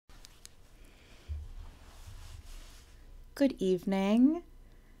good evening.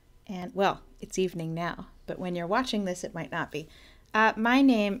 And well, it's evening now, but when you're watching this, it might not be. My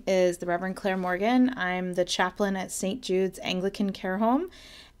name is the Reverend Claire Morgan. I'm the chaplain at St. Jude's Anglican Care Home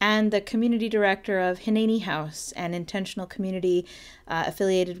and the community director of Hineni House, an intentional community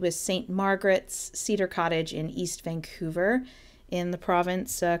affiliated with St. Margaret's Cedar Cottage in East Vancouver in the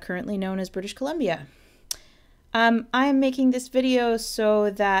province currently known as British Columbia. I am making this video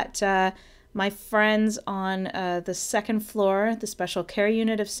so that my friends on the second floor, the special care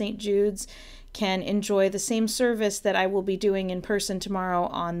unit of St. Jude's, can enjoy the same service that I will be doing in person tomorrow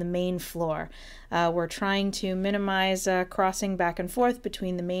on the main floor. We're trying to minimize crossing back and forth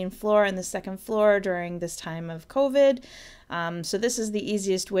between the main floor and the second floor during this time of COVID. So this is the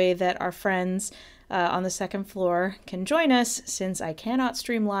easiest way that our friends on the second floor can join us, since I cannot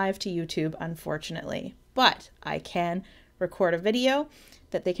stream live to YouTube, unfortunately. But I can record a video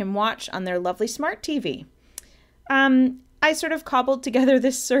that they can watch on their lovely smart TV. I sort of cobbled together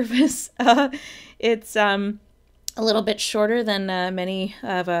this service. It's a little bit shorter than many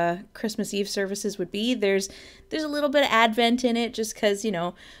of Christmas Eve services would be. There's a little bit of Advent in it, just because, you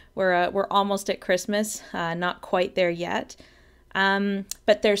know, we're almost at Christmas, not quite there yet.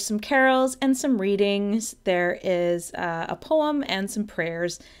 But there's some carols and some readings. There is a poem and some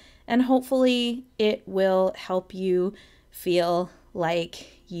prayers, and hopefully it will help you feel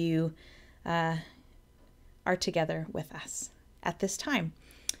like you are together with us at this time.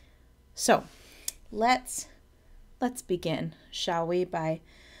 So let's begin, shall we, by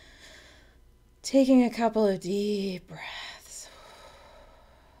taking a couple of deep breaths.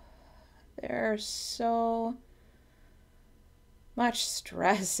 There's so much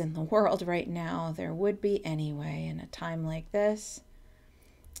stress in the world right now. There would be anyway in a time like this.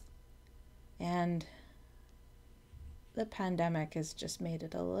 And the pandemic has just made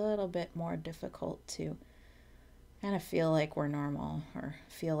it a little bit more difficult to kind of feel like we're normal, or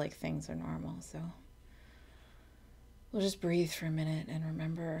feel like things are normal. So we'll just breathe for a minute and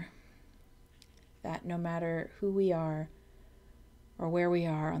remember that no matter who we are or where we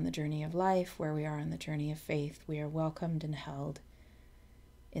are on the journey of life, where we are on the journey of faith, we are welcomed and held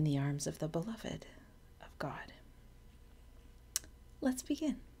in the arms of the beloved of God. Let's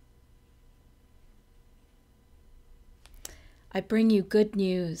begin. I bring you good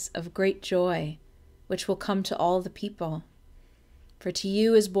news of great joy, which will come to all the people. For to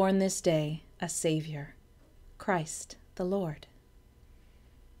you is born this day a Savior, Christ the Lord.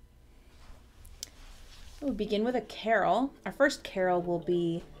 We'll begin with a carol. Our first carol will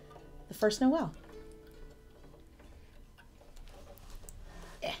be the First Noel.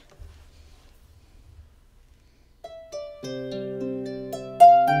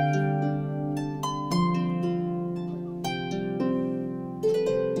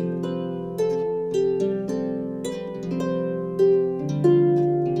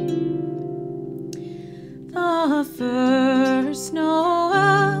 First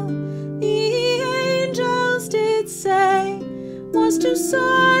Noel, the angels did say, was to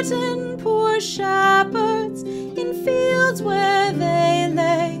certain poor shepherds in fields where they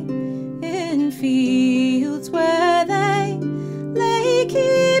lay, in fields where they lay,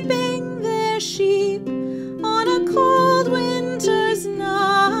 keeping their sheep on a cold winter's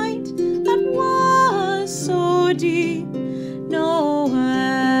night that was so deep. Noel,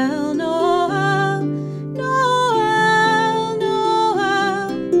 Noel, Noel, Noel,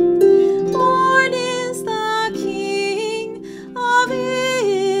 born is the King of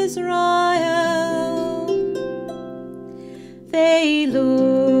Israel. They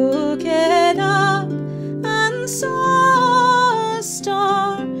looked up and saw a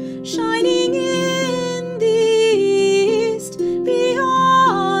star shining in the east,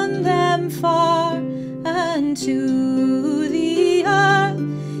 beyond them far, and to the earth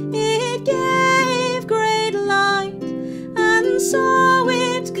it gave great light, and so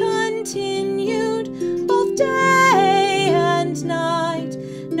it continued both day and night.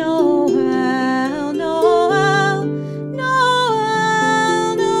 Noel, Noel,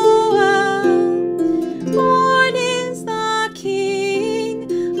 Noel, Noel, born is the King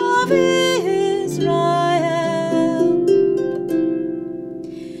of Israel.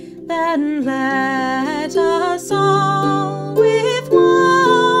 Then let us all with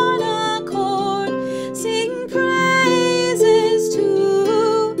one accord sing praises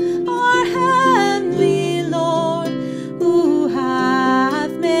to our heavenly Lord, who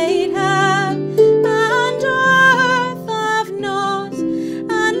hath made heaven and earth of naught,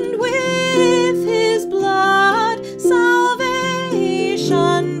 and with his blood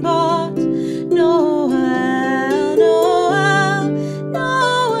salvation bought. Noel, Noel,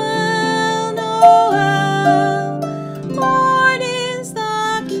 Noel, Noel.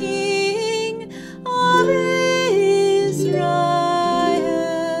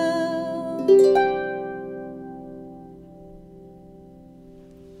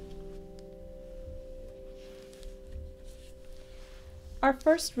 Our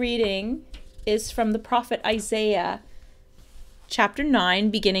first reading is from the prophet Isaiah, chapter 9,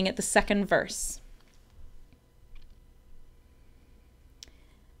 beginning at the 2nd verse.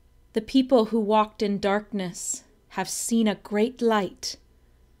 The people who walked in darkness have seen a great light.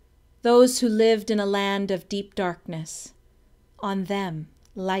 Those who lived in a land of deep darkness, on them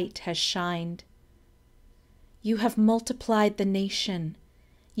light has shined. You have multiplied the nation.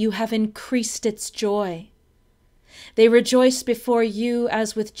 You have increased its joy. They rejoice before you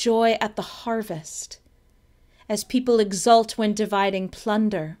as with joy at the harvest, as people exult when dividing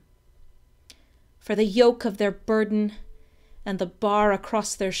plunder. For the yoke of their burden and the bar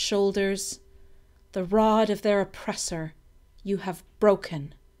across their shoulders, the rod of their oppressor, you have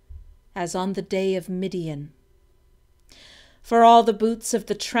broken, as on the day of Midian. For all the boots of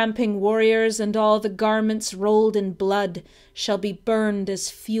the tramping warriors and all the garments rolled in blood shall be burned as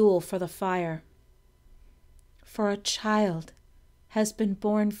fuel for the fire. For a child has been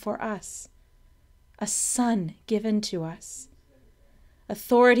born for us, a son given to us.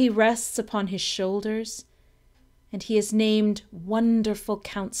 Authority rests upon his shoulders, and he is named Wonderful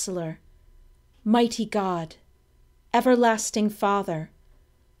Counselor, Mighty God, Everlasting Father,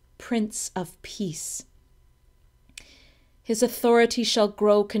 Prince of Peace. His authority shall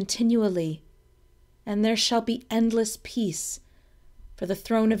grow continually, and there shall be endless peace for the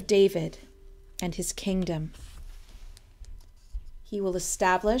throne of David and his kingdom. He will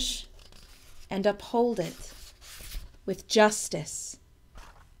establish and uphold it with justice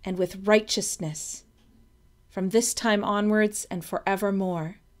and with righteousness from this time onwards and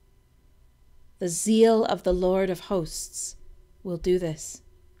forevermore. The zeal of the Lord of hosts will do this.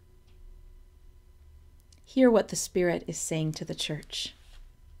 Hear what the Spirit is saying to the church.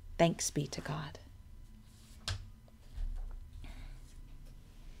 Thanks be to God.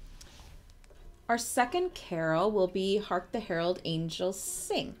 Our second carol will be Hark the Herald Angels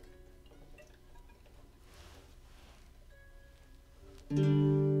Sing.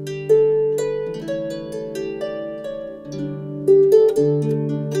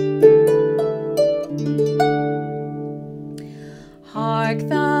 Hark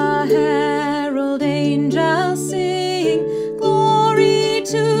the herald angels sing, glory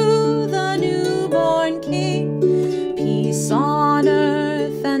to the newborn King. Peace on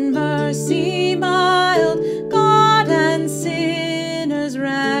earth and mercy mild, God and sinners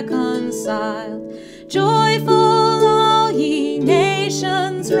reconciled. Joyful all ye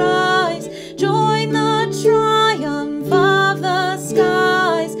nations rise, join the triumph of the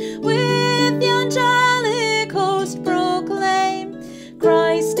skies. With the angelic host proclaim,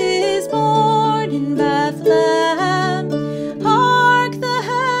 Christ is born in Bethlehem. Hark the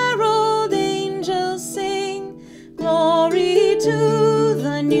herald angels sing, glory to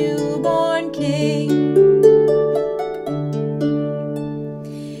the newborn King.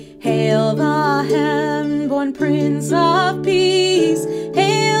 Hail the heaven-born Prince of Peace,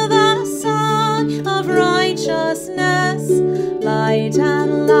 hail the Son of Righteousness. Light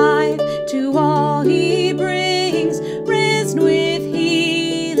and life to all he brings, risen with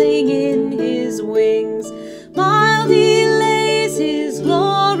healing in his wings. Mild he lays his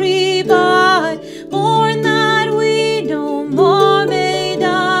glory by, born that we no more may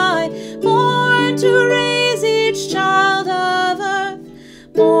die, born to raise each child of earth,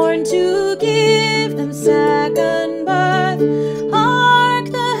 born to give them second birth. Hark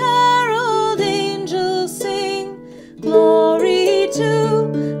the herald angels sing, glory to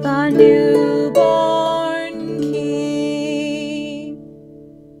the newborn King.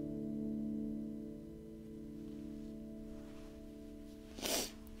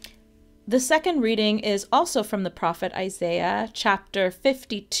 The second reading is also from the prophet Isaiah, chapter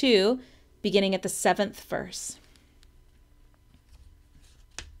 52, beginning at the 7th verse.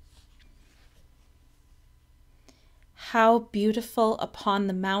 How beautiful upon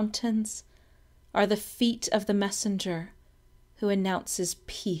the mountains are the feet of the messenger who announces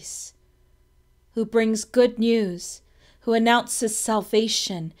peace, who brings good news, who announces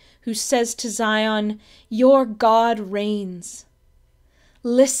salvation, who says to Zion, your God reigns.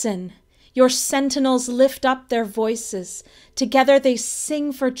 Listen, your sentinels lift up their voices. Together they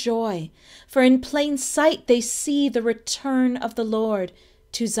sing for joy, for in plain sight they see the return of the Lord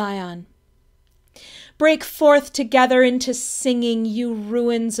to Zion. Break forth together into singing, you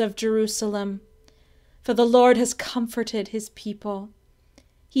ruins of Jerusalem, for the Lord has comforted his people.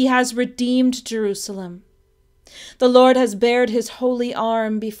 He has redeemed Jerusalem. The Lord has bared his holy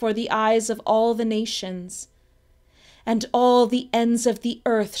arm before the eyes of all the nations, and all the ends of the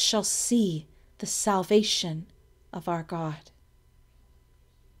earth shall see the salvation of our God.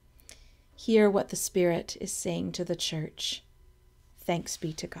 Hear what the Spirit is saying to the church. Thanks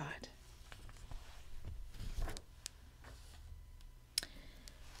be to God.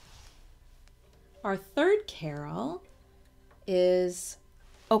 Our third carol is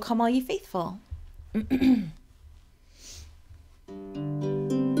O Come All Ye Faithful.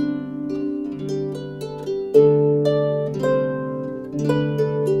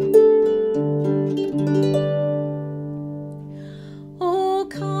 O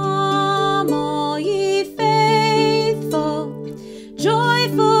come all ye faithful,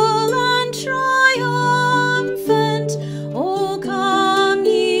 joyful and triumphant. O come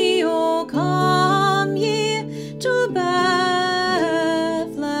ye to Bethlehem.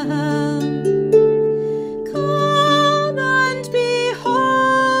 Come and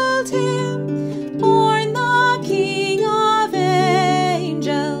behold him, born the King of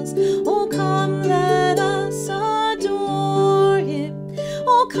angels. O come, let us adore him.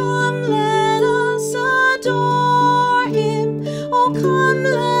 O come, let us adore him. O come,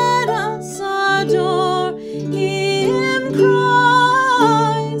 let us adore him,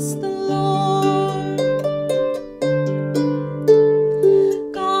 Christ the Lord.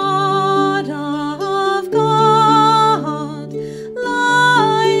 God of God,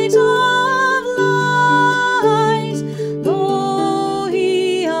 light of light, though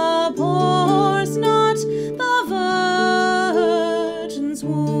he abhors not the Virgin's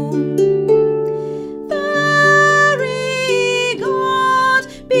womb. Very God,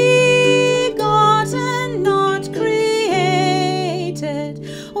 begotten, not created.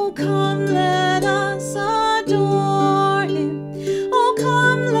 O come, let us adore him. O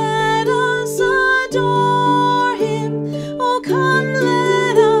come, let us adore him. O come,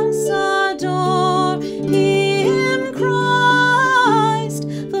 let us adore him, Christ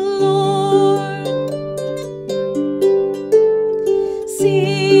the Lord.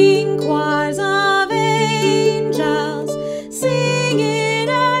 Sing, choirs of angels, sing in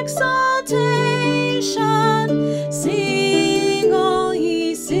exaltation. Sing, all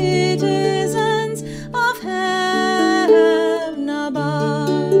ye citizens of heaven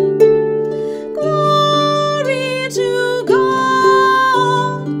above. Glory to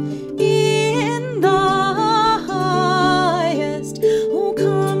God in the highest. O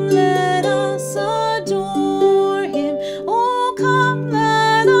come, let us adore him. O come,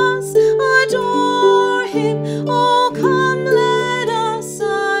 let us adore him. O come, let us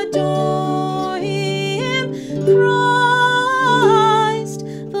adore him, Christ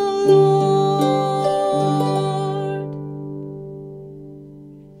the Lord.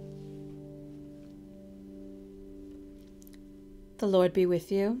 The Lord be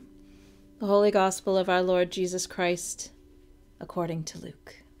with you. The Holy Gospel of our Lord Jesus Christ, according to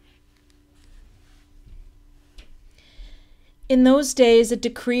Luke. In those days a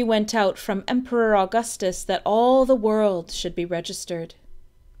decree went out from Emperor Augustus that all the world should be registered.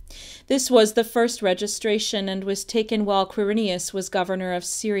 This was the first registration and was taken while Quirinius was governor of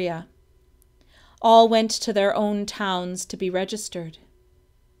Syria. All went to their own towns to be registered.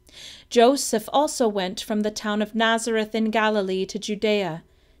 Joseph also went from the town of Nazareth in Galilee to Judea,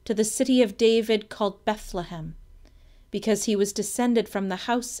 to the city of David called Bethlehem, because he was descended from the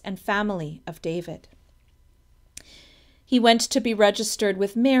house and family of David. He went to be registered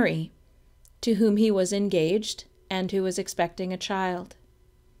with Mary, to whom he was engaged and who was expecting a child.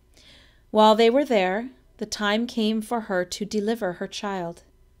 While they were there, the time came for her to deliver her child.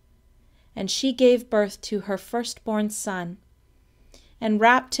 And she gave birth to her firstborn son, and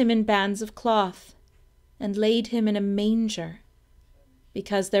wrapped him in bands of cloth, and laid him in a manger,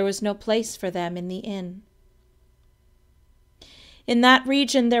 because there was no place for them in the inn. In that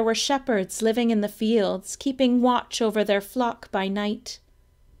region there were shepherds living in the fields, keeping watch over their flock by night.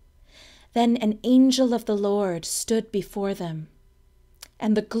 Then an angel of the Lord stood before them,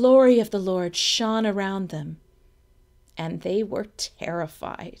 and the glory of the Lord shone around them, and they were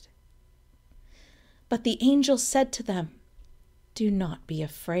terrified. But the angel said to them, "Do not be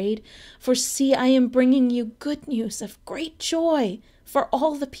afraid, for see, I am bringing you good news of great joy for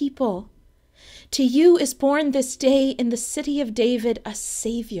all the people. To you is born this day in the city of David a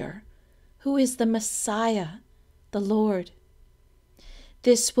Savior, who is the Messiah, the Lord.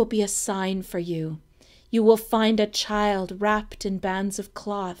 This will be a sign for you. You will find a child wrapped in bands of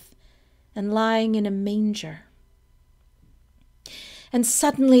cloth and lying in a manger." And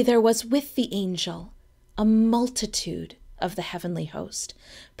suddenly there was with the angel a multitude of the heavenly host,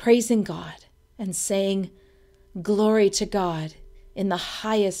 praising God and saying, "Glory to God in the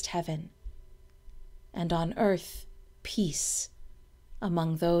highest heaven, and on earth peace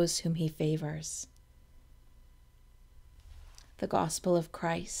among those whom he favors." The Gospel of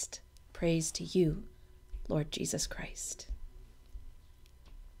Christ. Praise to you, Lord Jesus Christ.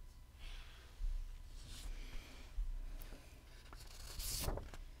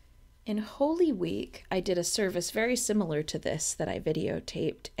 In Holy Week, I did a service very similar to this that I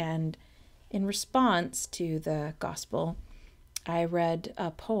videotaped, and in response to the gospel, I read a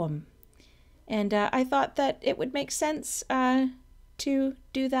poem. And I thought that it would make sense to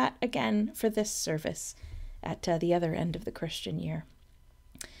do that again for this service at the other end of the Christian year.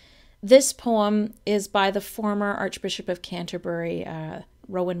 This poem is by the former Archbishop of Canterbury,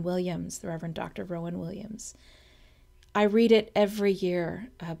 Rowan Williams, the Reverend Dr. Rowan Williams. I read it every year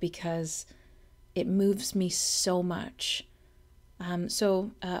because it moves me so much.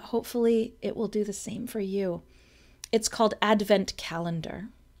 So hopefully it will do the same for you. It's called Advent Calendar.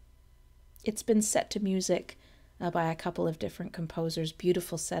 It's been set to music by a couple of different composers,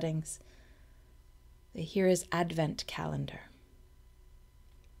 beautiful settings. Here is Advent Calendar.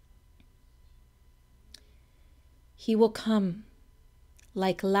 He will come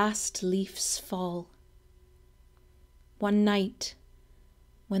like last leaf's fall. One night,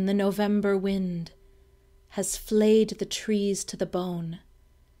 when the November wind has flayed the trees to the bone,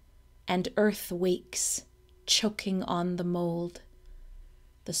 and earth wakes, choking on the mold,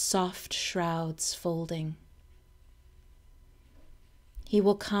 the soft shrouds folding. He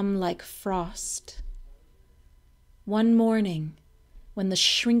will come like frost. One morning, when the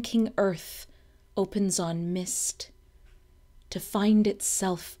shrinking earth opens on mist, to find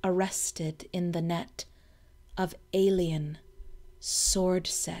itself arrested in the net of alien,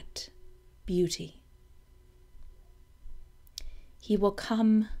 sword-set beauty. He will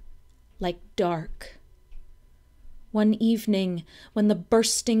come like dark. One evening, when the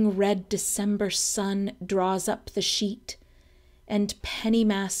bursting red December sun draws up the sheet and penny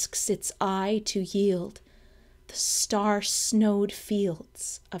masks its eye to yield the star-snowed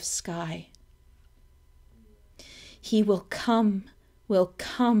fields of sky. He will come, will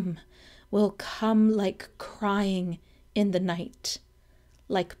come, will come like crying in the night,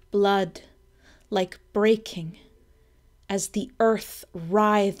 like blood, like breaking, as the earth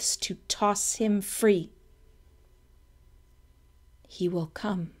writhes to toss him free. He will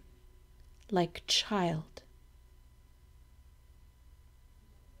come like child.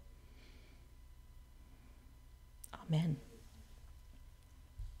 Amen.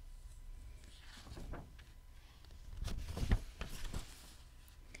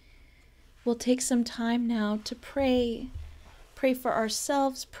 We'll take some time now to pray. Pray for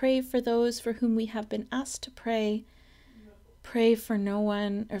ourselves, pray for those for whom we have been asked to pray. Pray for no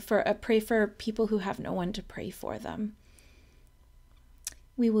one, or pray for people who have no one to pray for them.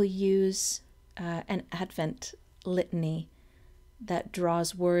 We will use an Advent litany that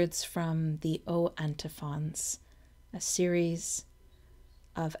draws words from the O Antiphons, a series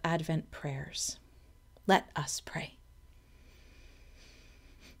of Advent prayers. Let us pray.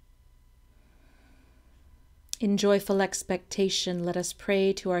 In joyful expectation, let us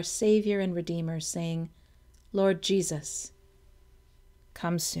pray to our Savior and Redeemer, saying, Lord Jesus,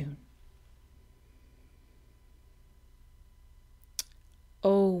 come soon.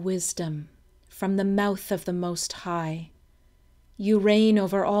 O wisdom, from the mouth of the Most High, you reign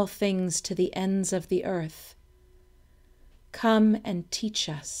over all things to the ends of the earth. Come and teach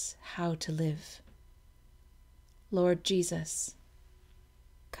us how to live. Lord Jesus,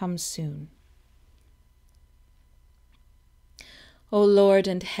 come soon. O Lord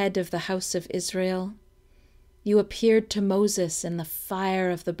and head of the house of Israel, you appeared to Moses in the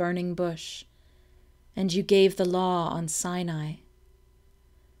fire of the burning bush, and you gave the law on Sinai.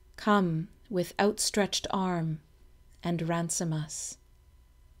 Come with outstretched arm and ransom us.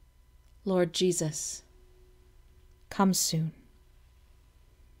 Lord Jesus, come soon.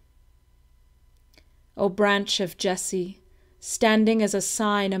 O branch of Jesse, standing as a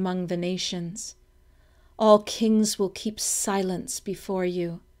sign among the nations, all kings will keep silence before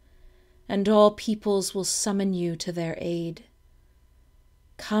you, and all peoples will summon you to their aid.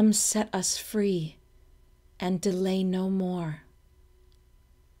 Come set us free, and delay no more.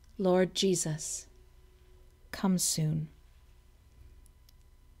 Lord Jesus, come soon.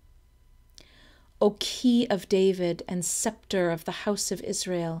 O key of David and scepter of the house of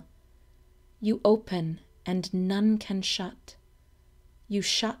Israel, you open and none can shut. You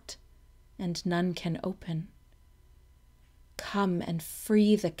shut and none can open. Come and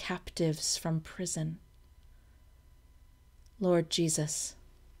free the captives from prison. Lord Jesus,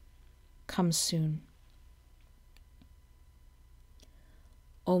 come soon.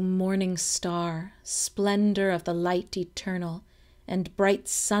 O morning star, splendor of the light eternal, and bright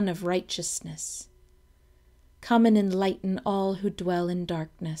sun of righteousness, come and enlighten all who dwell in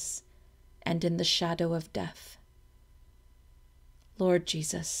darkness and in the shadow of death. Lord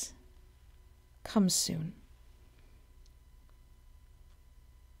Jesus, come soon.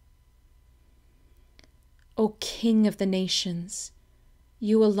 O King of the nations,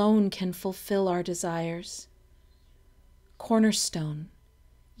 you alone can fulfill our desires. Cornerstone,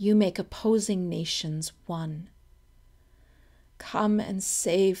 you make opposing nations one. Come and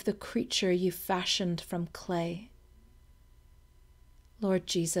save the creature you fashioned from clay. Lord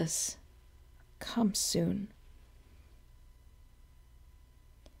Jesus, come soon.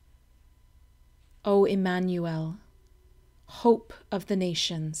 O Emmanuel, hope of the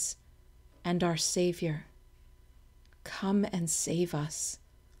nations and our Savior, come and save us,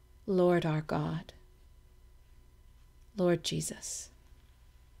 Lord our God. Lord Jesus,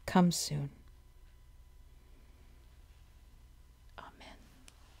 come soon. Amen.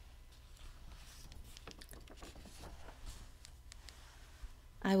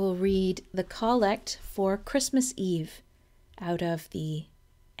 I will read the collect for Christmas Eve out of the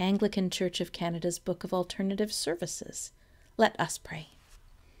Anglican Church of Canada's Book of Alternative Services. Let us pray.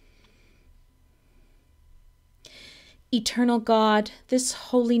 Eternal God, this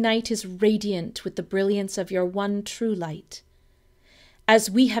holy night is radiant with the brilliance of your one true light. As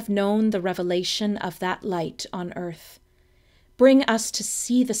we have known the revelation of that light on earth, bring us to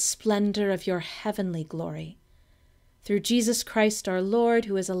see the splendor of your heavenly glory. Through Jesus Christ our Lord,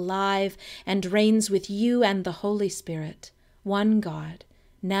 who is alive and reigns with you and the Holy Spirit, one God,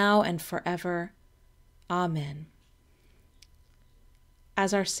 now and forever. Amen.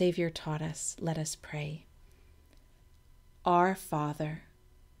 As our Savior taught us, let us pray. Our Father,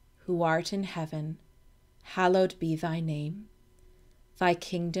 who art in heaven, hallowed be thy name. Thy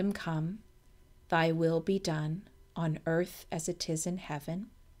kingdom come, thy will be done, on earth as it is in heaven.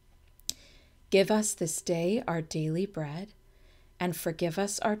 Give us this day our daily bread, and forgive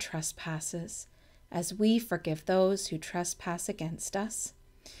us our trespasses, as we forgive those who trespass against us.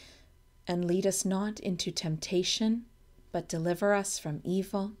 And lead us not into temptation, but deliver us from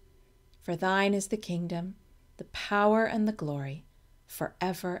evil. For thine is the kingdom, the power, and the glory,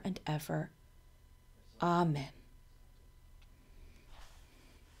 forever and ever. Amen.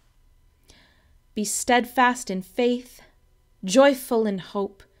 Be steadfast in faith, joyful in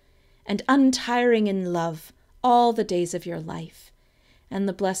hope, and untiring in love all the days of your life. And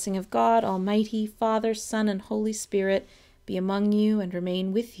the blessing of God Almighty, Father, Son, and Holy Spirit be among you and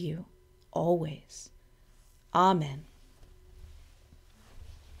remain with you always. Amen.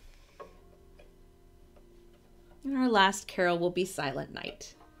 And our last carol will be Silent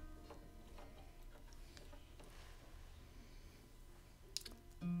Night.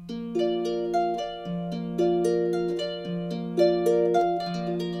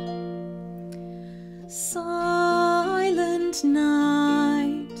 Silent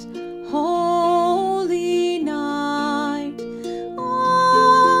night, holy night,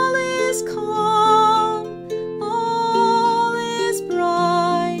 all is calm, all is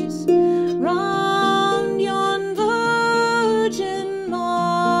bright, round yon Virgin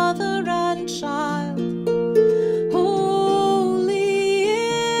Mother and Child, holy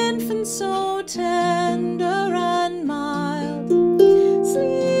infant so tender and mild,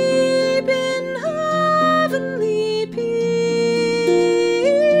 sleep in heavenly peace,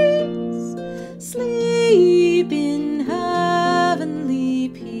 sleep in heavenly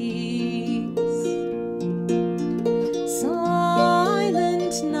peace.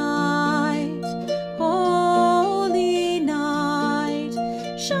 Silent night, holy night,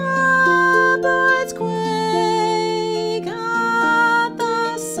 shepherds quake at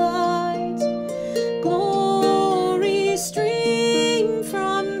the sight, glory stream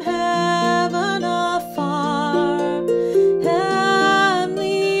from heaven afar,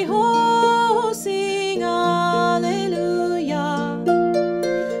 heavenly hosts sing Alleluia.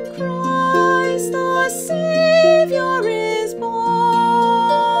 Christ the Savior is born,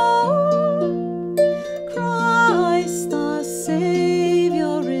 Christ the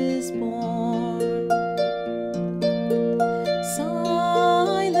Savior is born.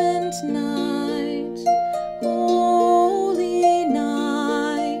 Silent night, holy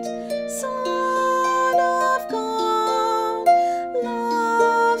night, Son of God,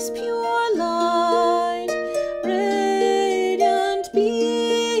 love's pure light, radiant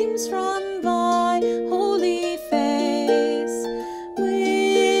beams from thy holy face,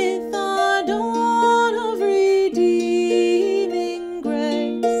 with the dawn of redeeming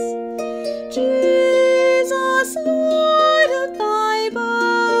grace. Jesus, Lord, at thy birth,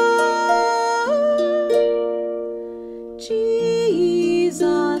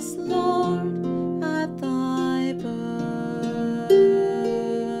 Jesus, Lord, at thy birth.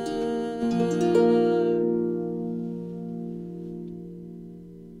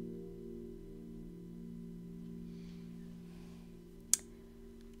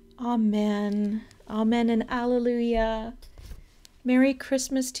 Amen. Amen and alleluia. Merry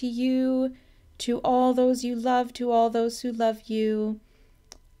Christmas to you, to all those you love, to all those who love you.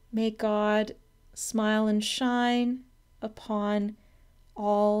 May God smile and shine upon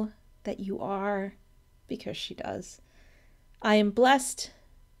all that you are, because she does. I am blessed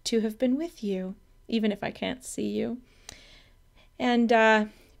to have been with you, even if I can't see you. And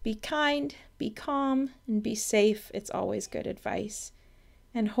be kind, be calm, and be safe. It's always good advice.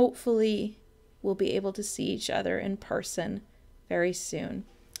 And hopefully we'll be able to see each other in person very soon.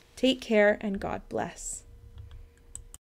 Take care and God bless.